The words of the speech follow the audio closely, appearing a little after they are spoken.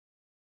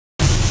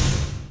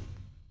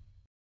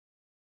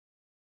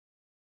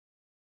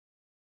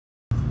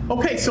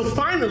Okay, so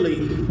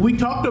finally, we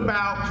talked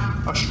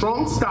about a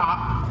strong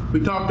stop, we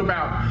talked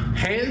about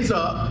hands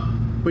up,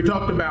 we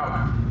talked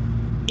about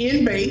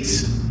in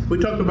base, we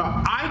talked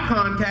about eye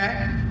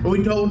contact, and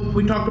we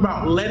talked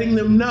about letting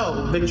them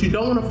know that you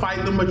don't want to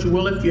fight them, but you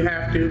will if you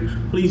have to.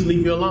 Please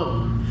leave you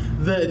alone.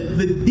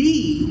 The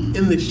D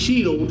in the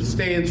shield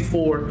stands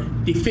for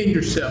defend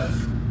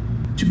yourself.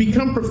 To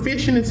become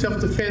proficient in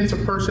self-defense, a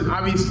person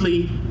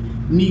obviously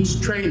needs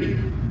training.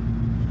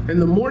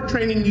 And the more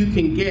training you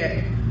can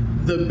get,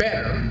 the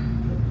better.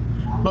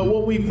 But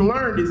what we've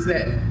learned is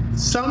that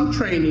some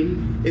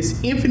training is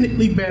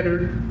infinitely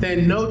better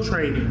than no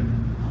training.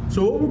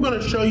 So what we're going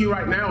to show you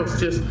right now is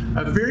just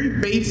a very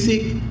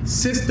basic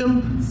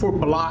system for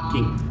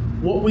blocking,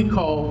 what we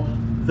call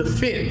the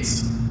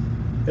fence.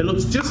 It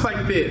looks just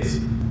like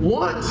this.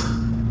 Once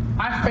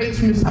I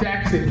face Miss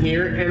Jackson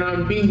here and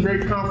I'm being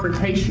very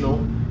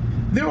confrontational,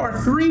 there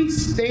are 3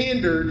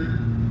 standard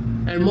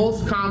and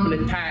most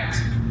common attacks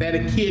that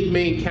a kid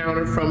may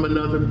encounter from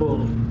another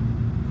bully.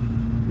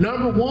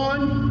 Number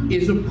 1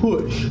 is a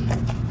push.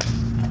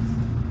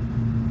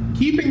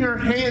 Keeping her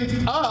hands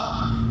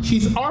up,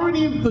 she's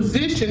already in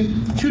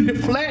position to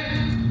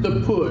deflect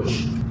the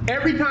push.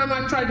 Every time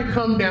I try to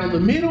come down the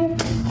middle,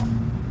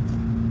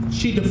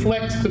 she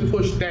deflects the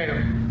push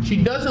down.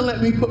 She doesn't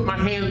let me put my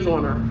hands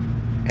on her.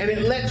 And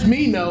it lets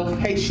me know,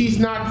 hey, she's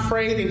not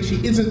afraid and she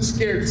isn't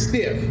scared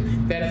stiff,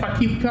 that if I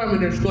keep coming,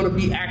 there's going to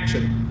be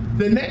action.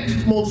 The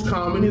next most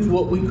common is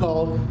what we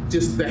call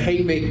just the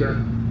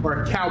haymaker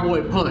or a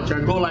cowboy punch.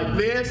 I go like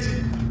this,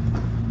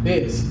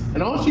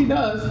 and all she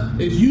does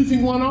is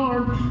using one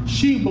arm,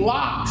 she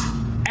blocks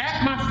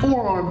at my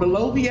forearm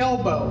below the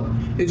elbow.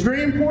 It's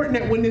very important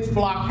that when this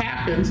block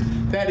happens,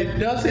 that it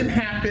doesn't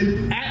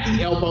happen at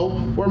the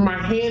elbow where my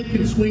hand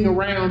can swing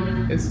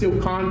around and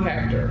still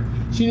contact her.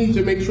 She needs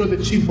to make sure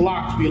that she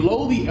blocks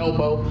below the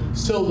elbow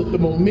so that the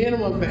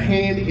momentum of the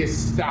hand is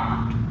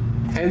stopped.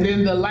 And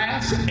then the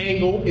last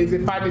angle is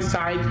if I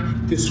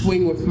decide to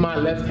swing with my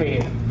left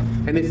hand.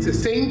 And it's the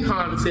same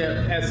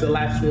concept as the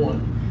last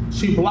one.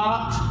 She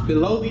blocks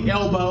below the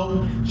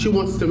elbow. She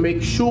wants to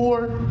make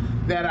sure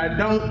that I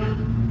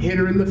don't hit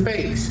her in the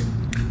face.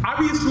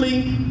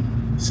 Obviously,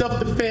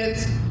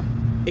 self-defense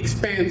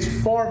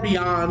expands far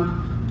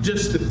beyond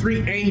just the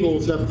 3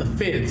 angles of the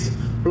fence.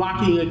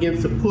 Blocking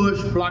against a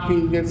push,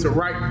 blocking against a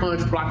right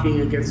punch, blocking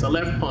against a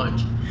left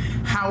punch.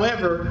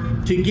 However,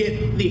 to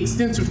get the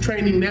extensive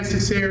training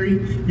necessary,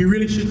 you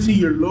really should see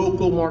your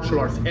local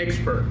martial arts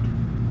expert.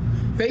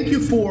 Thank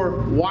you for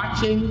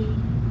watching.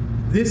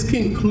 This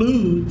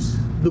concludes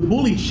the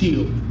Bully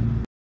Shield.